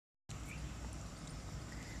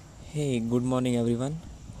Hey, good morning everyone.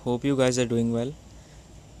 Hope you guys are doing well.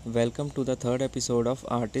 Welcome to the third episode of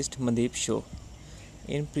Artist Mandeep Show.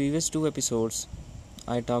 In previous two episodes,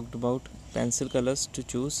 I talked about pencil colors to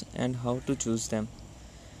choose and how to choose them,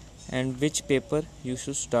 and which paper you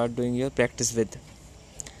should start doing your practice with.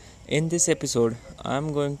 In this episode, I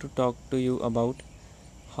am going to talk to you about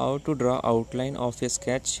how to draw outline of a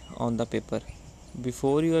sketch on the paper.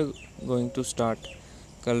 Before you are going to start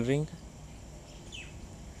coloring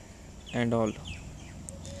and all.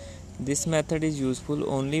 This method is useful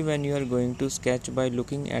only when you are going to sketch by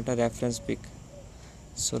looking at a reference pic.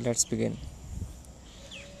 So let's begin.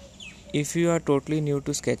 If you are totally new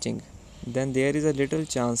to sketching, then there is a little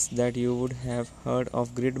chance that you would have heard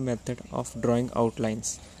of grid method of drawing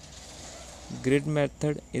outlines. Grid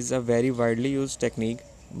method is a very widely used technique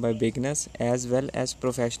by beginners as well as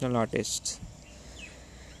professional artists.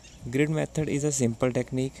 Grid method is a simple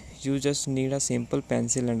technique. You just need a simple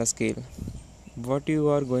pencil and a scale. What you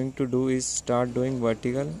are going to do is start drawing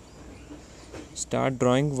vertical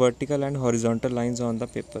and horizontal lines on the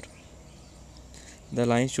paper. The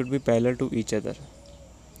lines should be parallel to each other.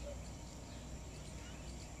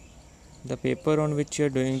 The paper on which you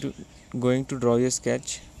are going to draw your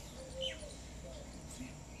sketch,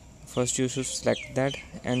 first you should select that,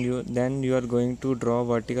 and then you are going to draw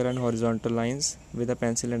vertical and horizontal lines with a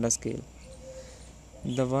pencil and a scale.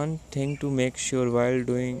 The one thing to make sure while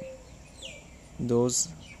doing those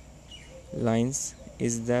lines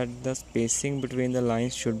is that the spacing between the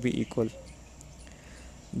lines should be equal.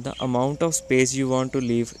 The amount of space you want to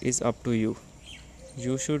leave is up to you.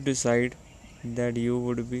 You should decide that you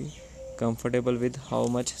would be comfortable with how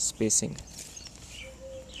much spacing.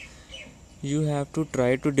 You have to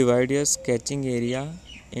try to divide your sketching area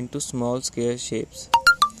into small square shapes.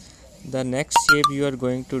 The next shape you are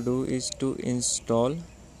going to do is to install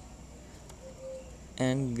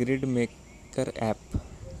an Grid Maker app.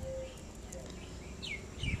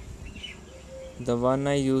 The one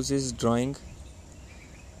I use is Drawing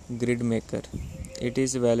Grid Maker. It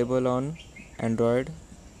is available on Android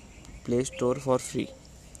Play Store for free.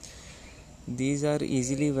 These are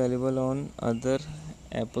easily available on other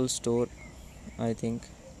Apple Store, I think.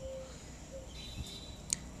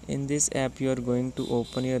 In this app you are going to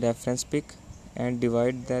open your reference pic and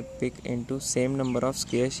divide that pic into same number of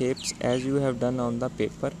square shapes as you have done on the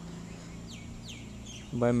paper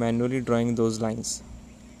by manually drawing those lines.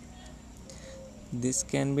 This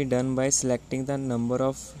can be done by selecting the number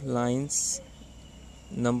of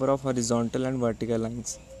horizontal and vertical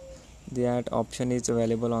lines. That option is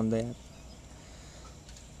available on the app.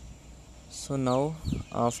 So now,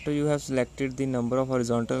 after you have selected the number of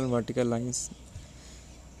horizontal and vertical lines,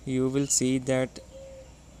 you will see that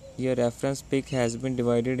your reference pic has been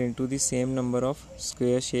divided into the same number of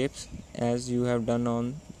square shapes as you have done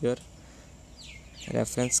on your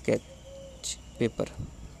reference sketch paper.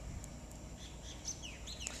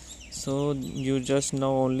 So you just now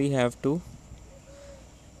only have to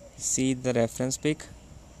see the reference pic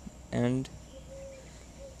and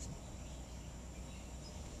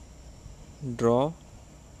draw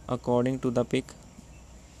according to the pic.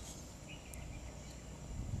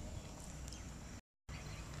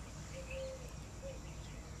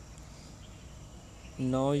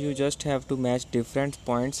 Now you just have to match different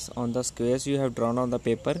points on the squares you have drawn on the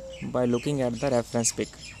paper by looking at the reference pic.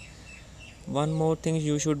 One more thing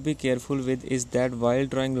you should be careful with is that while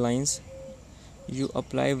drawing lines, you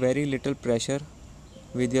apply very little pressure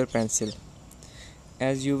with your pencil,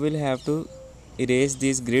 as you will have to erase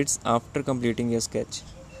these grids after completing your sketch.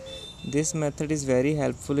 This method is very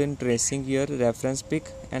helpful in tracing your reference pic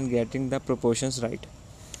and getting the proportions right.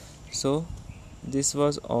 So this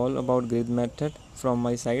was all about grid method from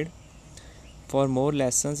my side. For more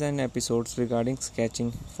lessons and episodes regarding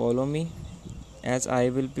sketching, follow me as I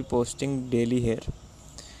will be posting daily here.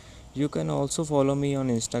 You can also follow me on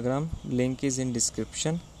Instagram, link is in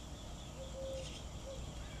description.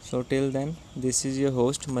 So till then, this is your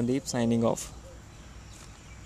host Mandeep signing off.